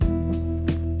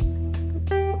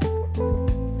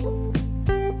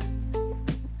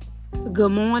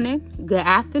good morning, good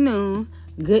afternoon,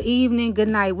 good evening, good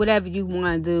night, whatever you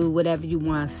want to do, whatever you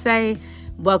want to say.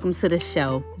 Welcome to the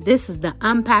show. This is the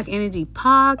Unpack Energy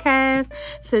Podcast.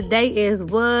 Today is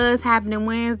What's Happening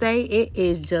Wednesday. It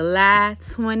is July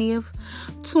 20th,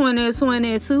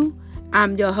 2022.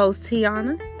 I'm your host,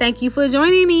 Tiana. Thank you for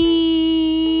joining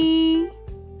me.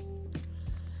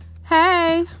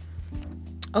 Hey.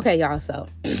 Okay, y'all, so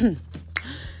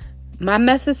my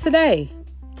message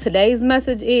today's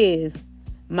message is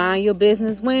Mind Your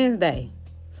Business Wednesday.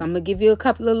 So I'm going to give you a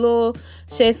couple of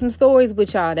share some stories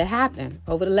with y'all that happened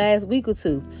over the last week or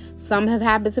two. Some have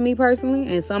happened to me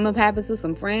personally and some have happened to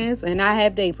some friends, and I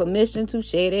have their permission to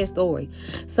share their story.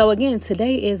 So again,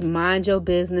 today is Mind Your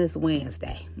Business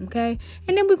Wednesday, okay?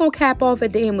 And then we're going to cap off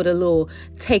at the end with a little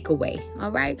takeaway, all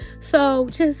right? So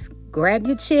just grab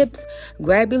your chips,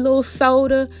 grab your little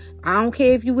soda. I don't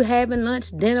care if you were having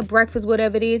lunch, dinner, breakfast,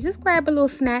 whatever it is. Just grab a little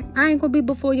snack. I ain't going to be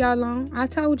before y'all long. I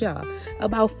told y'all.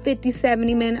 About 50,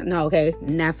 70 minutes. No, okay.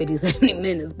 Not 50, 70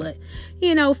 minutes, but,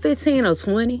 15 or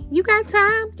 20. You got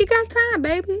time? You got time,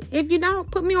 baby. If you don't,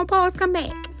 put me on pause, come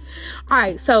back. All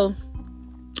right, so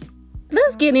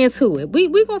let's get into it.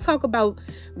 We're going to talk about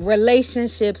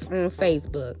relationships on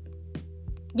Facebook.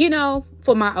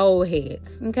 For my old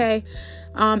heads, okay?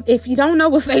 If you don't know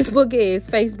what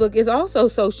Facebook is also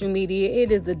social media.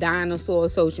 It is the dinosaur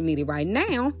of social media right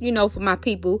now, for my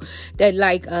people that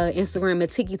like Instagram and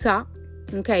TikTok,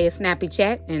 okay, and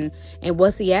Snapchat and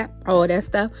WhatsApp, all that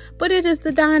stuff. But it is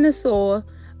the dinosaur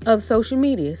of social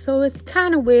media. So it's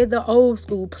kind of where the old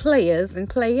school players and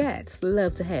playettes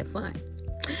love to have fun.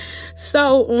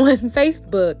 So on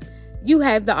Facebook, you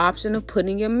have the option of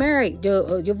putting your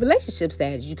relationship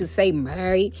status. You can say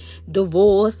married,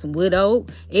 divorced,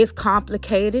 widowed. It's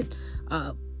complicated.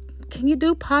 Can you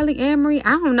do polyamory?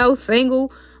 I don't know.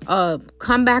 Single.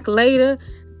 Come back later.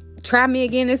 Try me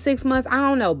again in 6 months. I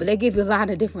don't know. But they give you a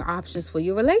lot of different options for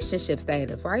your relationship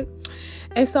status, right?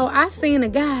 And so I seen a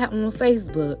guy on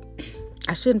Facebook.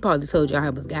 I shouldn't probably told y'all I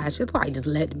was a guy. I should probably just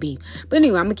let it be. But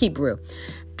anyway, I'm going to keep it real.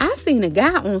 I seen a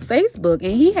guy on Facebook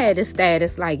and he had a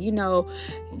status like, y'all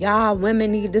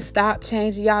women need to stop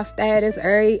changing y'all status.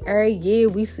 Every year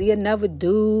we see another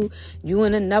dude, you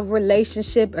in another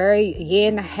relationship every year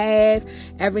and a half,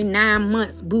 every 9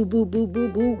 months, boo, boo, boo, boo,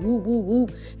 boo, woo, woo, woo.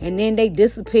 And then they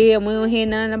disappear and we don't hear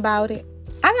nothing about it.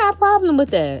 I got a problem with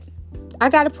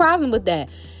that.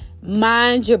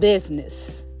 Mind your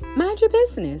business. Mind your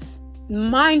business.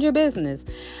 Mind your business.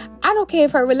 I don't care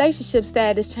if her relationship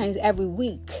status changes every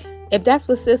week. If that's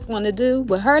what sis want to do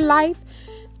with her life,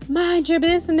 mind your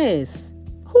business.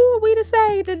 Who are we to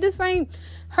say that this ain't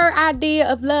her idea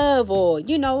of love or,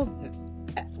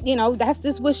 that's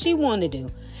just what she want to do.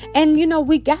 And,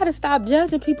 we got to stop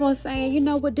judging people and saying,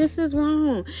 this is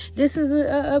wrong. This is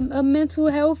a mental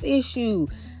health issue.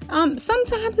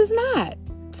 Sometimes it's not.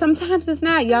 Sometimes it's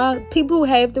not, y'all. People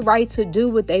have the right to do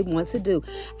what they want to do.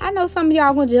 I know some of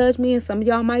y'all gonna judge me and some of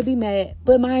y'all might be mad,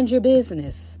 but mind your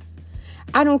business.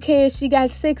 I don't care if she got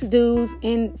 6 dudes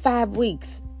in 5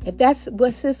 weeks. If that's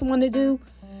what sis want to do,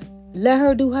 let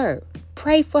her do her.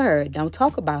 Pray for her. Don't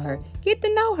talk about her. Get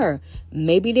to know her.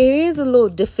 Maybe there is a little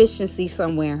deficiency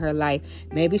somewhere in her life.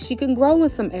 Maybe she can grow in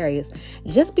some areas.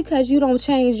 Just because you don't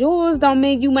change yours don't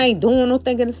mean you ain't doing or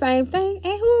thinking the same thing. And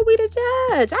who are we to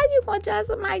judge? How you gonna judge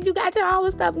somebody? You got your own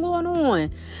stuff going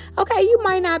on. Okay, you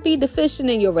might not be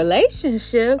deficient in your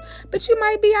relationship, but you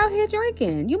might be out here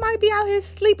drinking. You might be out here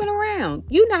sleeping around.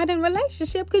 You're not in a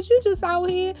relationship because you just out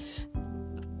here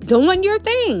doing your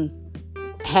thing.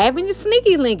 Having your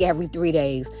sneaky link every 3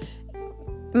 days.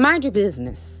 Mind your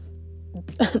business.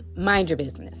 Mind your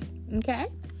business. Okay?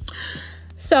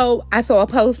 So I saw a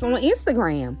post on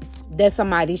Instagram that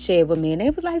somebody shared with me. And they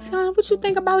was like, Tiana, what you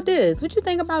think about this? What you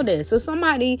think about this? So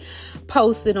somebody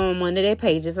posted on one of their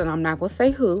pages, and I'm not going to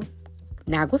say who.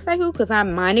 Not going to say who because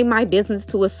I'm minding my business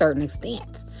to a certain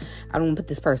extent. I don't want to put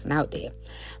this person out there.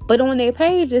 But on their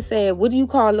page, it said, what do you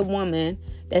call a woman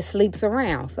that sleeps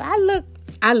around? So I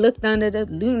looked under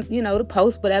the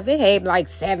post, whatever. It had like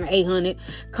 700-800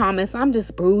 comments. So I'm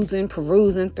just perusing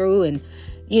through and,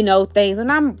 things.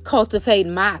 And I'm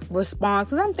cultivating my response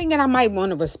because I'm thinking I might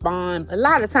want to respond. A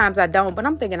lot of times I don't, but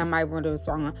I'm thinking I might want to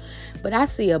respond. But I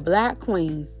see a black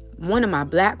queen, one of my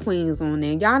black queens on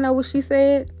there. Y'all know what she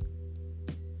said?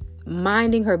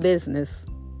 Minding her business,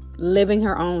 living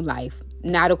her own life,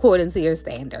 not according to your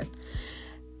standard.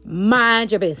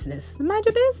 Mind your business. Mind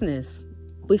your business.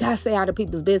 We got to stay out of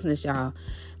people's business, y'all.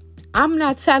 I'm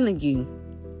not telling you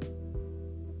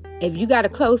If you got a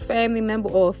close family member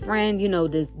or a friend,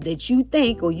 that you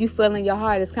think or you feel in your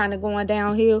heart is kind of going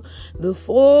downhill,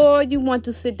 before you want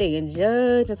to sit there and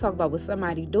judge and talk about what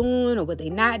somebody doing or what they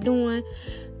not doing,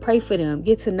 pray for them,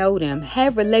 get to know them,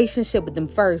 have a relationship with them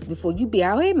first before you be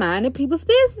out here minding people's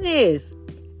business.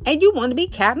 And you want to be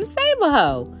Captain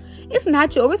Saberho. It's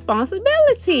not your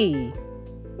responsibility.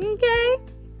 Okay?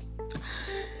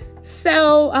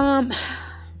 So,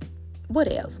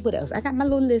 what else? I got my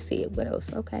little list here. What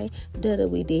else? Okay.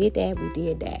 We did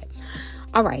that.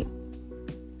 All right.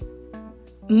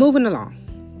 Moving along.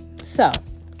 So,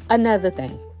 another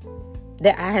thing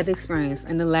that I have experienced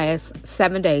in the last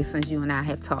 7 days since you and I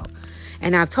have talked.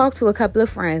 And I've talked to a couple of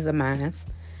friends of mine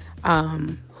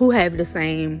who have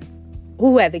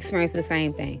experienced the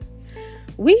same thing.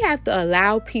 We have to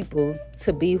allow people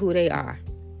to be who they are.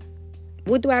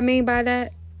 What do I mean by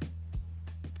that?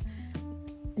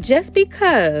 Just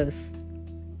because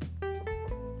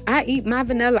I eat my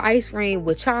vanilla ice cream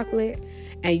with chocolate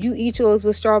and you eat yours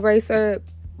with strawberry syrup,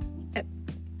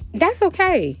 that's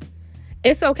okay.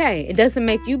 It's okay. It doesn't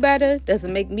make you better,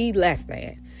 doesn't make me less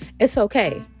than. It's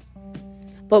okay.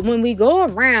 But when we go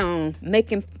around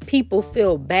making people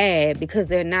feel bad because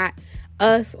they're not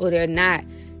us or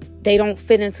they don't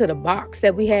fit into the box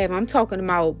that we have. I'm talking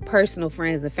about personal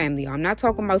friends and family. I'm not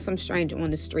talking about some stranger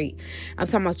on the street. I'm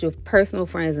talking about your personal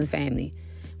friends and family.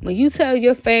 When you tell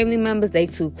your family members they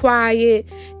too quiet,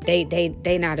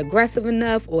 they not aggressive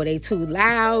enough, or they too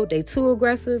loud, they too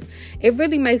aggressive, it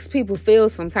really makes people feel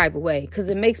some type of way, because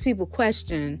it makes people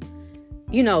question,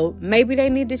 maybe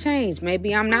they need to change.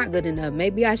 Maybe I'm not good enough.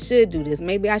 Maybe I should do this.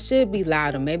 Maybe I should be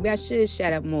louder. Maybe I should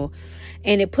shut up more.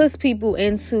 And it puts people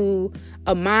into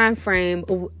a mind frame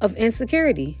of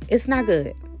insecurity. It's not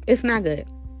good. It's not good.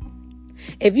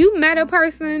 If you met a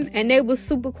person and they was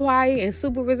super quiet and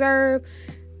super reserved,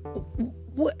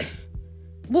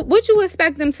 what you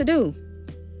expect them to do?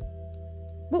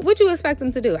 What you expect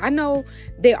them to do? I know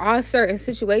there are certain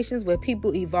situations where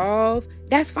people evolve.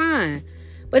 That's fine.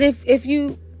 But if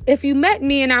you met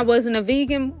me and I wasn't a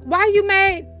vegan, why you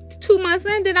mad 2 months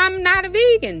in that I'm not a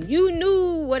vegan? You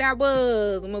knew what I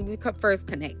was when we first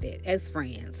connected as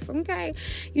friends. Okay?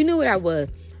 You knew what I was.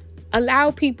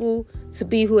 Allow people to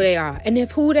be who they are. And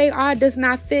if who they are does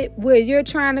not fit where you're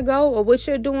trying to go or what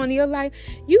you're doing in your life,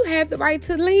 you have the right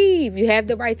to leave. You have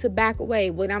the right to back away.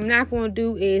 What I'm not going to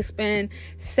do is spend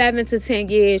 7 to 10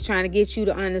 years trying to get you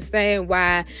to understand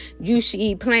why you should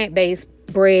eat plant-based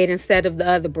bread instead of the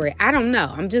other bread. I don't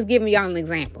know. I'm just giving y'all an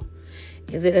example.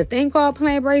 Is it a thing called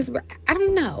plant-based bread? I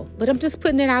don't know. But I'm just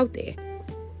putting it out there.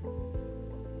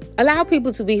 Allow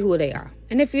people to be who they are.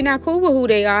 And if you're not cool with who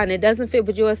they are and it doesn't fit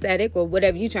with your aesthetic or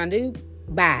whatever you're trying to do,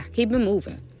 bye. Keep it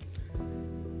moving.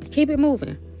 Keep it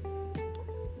moving.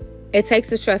 It takes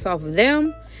the stress off of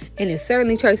them, and it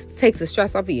certainly takes the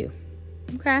stress off of you.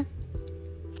 Okay?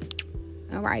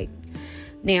 All right.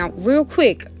 Now, real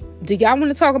quick, do y'all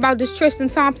want to talk about this Tristan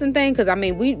Thompson thing? Because,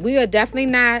 we are definitely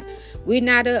not, we're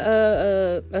not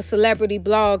a celebrity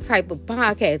blog type of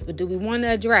podcast, but do we want to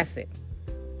address it?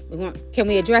 Can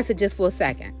we address it just for a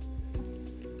second?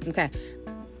 Okay.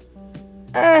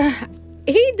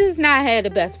 He does not have the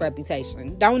best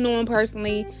reputation. Don't know him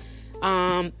personally.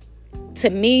 To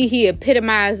me, he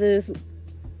epitomizes,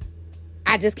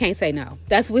 I just can't say no.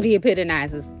 That's what he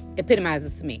epitomizes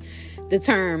to me. The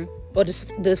term or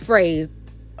this phrase,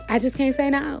 I just can't say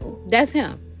no. That's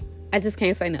him. I just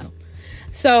can't say no.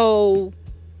 So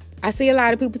I see a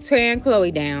lot of people tearing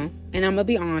Khloe down. And I'm going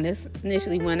to be honest.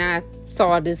 Initially, when I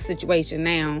saw this situation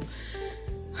now,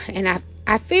 and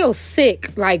I feel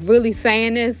sick, like really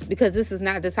saying this, because this is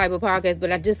not the type of podcast,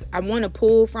 but I want to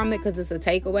pull from it because it's a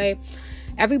takeaway.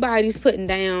 Everybody's putting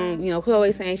down,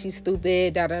 Khloe saying she's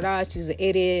stupid, she's an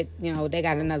idiot, they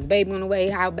got another baby on the way,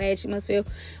 how bad she must feel.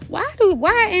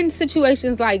 Why in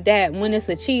situations like that, when it's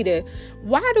a cheater,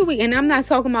 and I'm not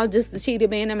talking about just the cheater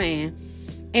being a man,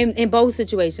 in both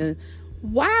situations,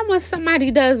 why when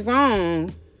somebody does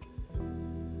wrong,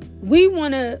 we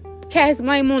want to cast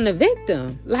blame on the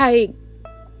victim? Like,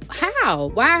 how?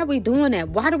 Why are we doing that?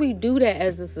 Why do we do that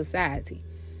as a society?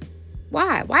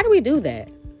 Why do we do that?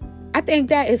 I think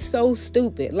that is so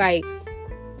stupid. Like,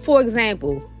 for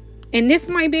example, and this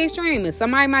might be extreme, and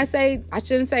somebody might say, I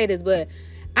shouldn't say this, but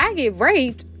I get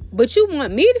raped, but you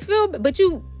want me to feel, but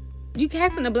you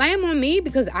casting the blame on me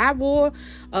because I wore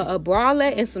a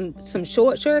bralette and some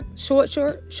short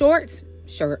shorts.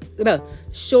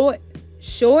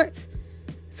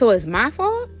 So it's my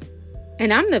fault?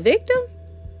 And I'm the victim?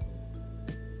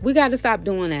 We got to stop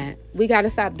doing that. And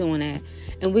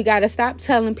we got to stop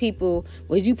telling people,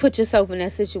 well, you put yourself in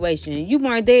that situation. You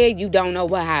weren't there. You don't know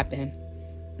what happened.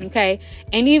 Okay?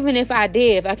 And even if I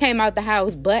did, if I came out the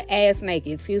house butt ass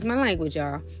naked, excuse my language,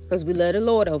 y'all, because we love the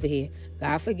Lord over here.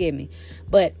 God forgive me.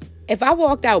 But if I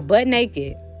walked out butt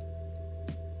naked,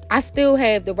 I still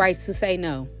have the right to say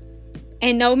no.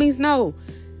 And no means no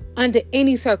under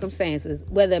any circumstances.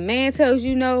 Whether a man tells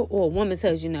you no or a woman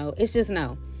tells you no, it's just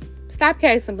no. Stop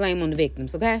casting blame on the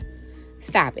victims, okay?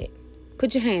 Stop it.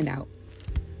 Put your hand out.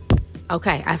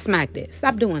 Okay, I smacked it.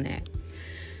 Stop doing that.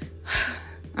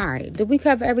 All right, did we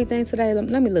cover everything today?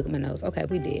 Let me look at my notes. Okay,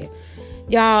 we did.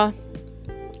 Y'all,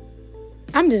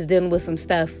 I'm just dealing with some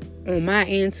stuff on my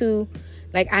end too.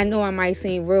 Like, I know I might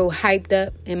seem real hyped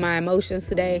up in my emotions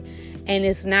today, and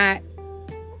it's not.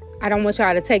 I don't want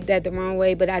y'all to take that the wrong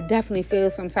way, but I definitely feel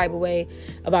some type of way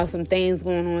about some things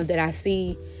going on that I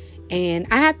see, and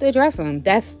I have to address them.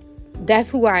 That's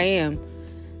who I am.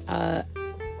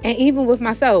 And even with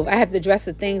myself, I have to address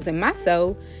the things in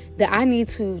myself that I need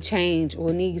to change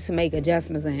or need to make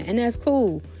adjustments in. And that's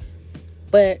cool.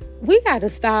 But we got to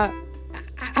stop.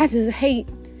 I just hate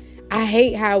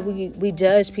how we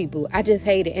judge people. I just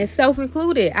hate it. And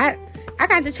self-included. I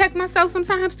got to check myself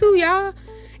sometimes too, y'all.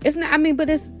 It's not,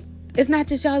 but it's not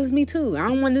just y'all, it's me too. I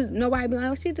don't want nobody to be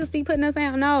like, oh, she just be putting us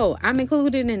down. No, I'm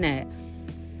included in that.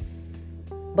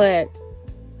 But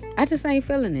I just ain't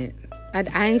feeling it.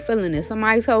 I ain't feeling it.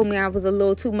 Somebody told me I was a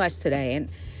little too much today,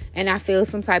 and I feel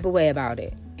some type of way about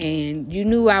it. And you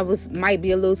knew I might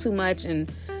be a little too much, and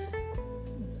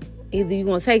either you're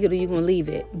going to take it or you're going to leave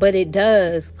it. But it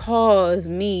does cause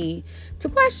me to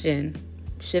question,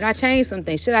 should I change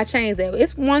something? Should I change that?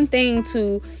 It's one thing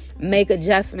to make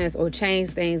adjustments or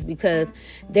change things because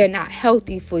they're not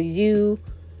healthy for you,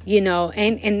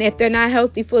 and if they're not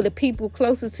healthy for the people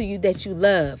closest to you that you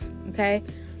love, okay?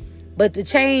 But to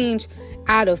change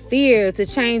out of fear, to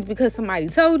change because somebody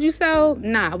told you so,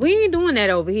 nah, we ain't doing that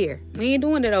over here. We ain't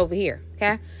doing that over here,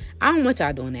 okay? I don't want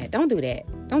y'all doing that. Don't do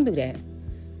that. Don't do that.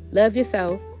 Love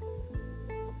yourself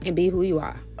and be who you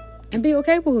are. And be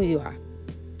okay with who you are.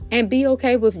 And be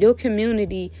okay with your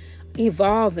community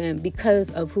evolving because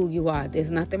of who you are.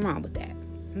 There's nothing wrong with that,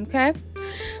 okay?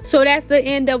 So that's the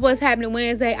end of What's Happening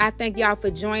Wednesday. I thank y'all for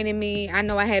joining me. I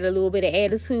know I had a little bit of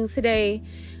attitude today,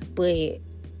 but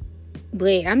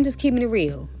I'm just keeping it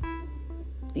real.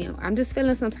 I'm just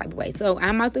feeling some type of way. So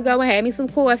I'm about to go and have me some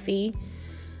coffee,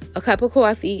 a cup of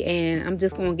coffee, and I'm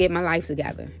just going to get my life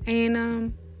together.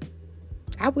 And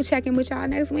I will check in with y'all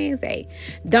next Wednesday.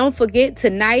 Don't forget,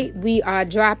 tonight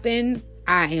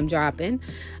I am dropping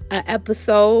an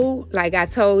episode like I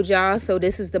told y'all. So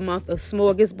this is the month of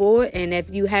Smorgasbord, and if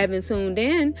you haven't tuned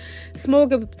in,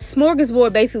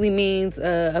 Smorgasbord basically means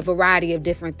a variety of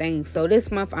different things. So this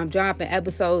month I'm dropping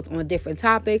episodes on different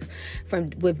topics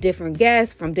with different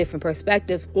guests from different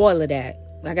perspectives, all of that.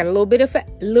 I got a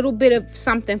little bit of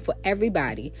something for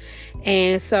everybody.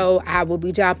 And so I will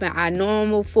be dropping our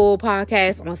normal full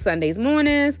podcast on Sundays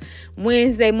mornings.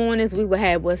 Wednesday mornings, we will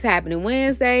have What's Happening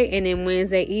Wednesday. And then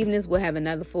Wednesday evenings, we'll have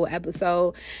another full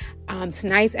episode.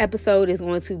 Tonight's episode is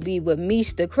going to be with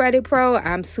Mish, the Credit Pro.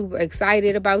 I'm super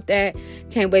excited about that.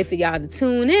 Can't wait for y'all to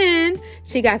tune in.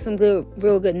 She got some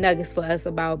real good nuggets for us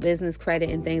about business credit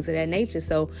and things of that nature.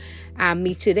 So I'll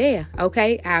meet you there,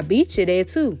 okay? I'll beat you there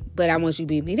too, but I want you to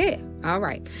beat me there. All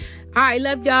right.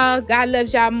 Love y'all. God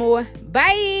loves y'all more.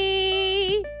 Bye.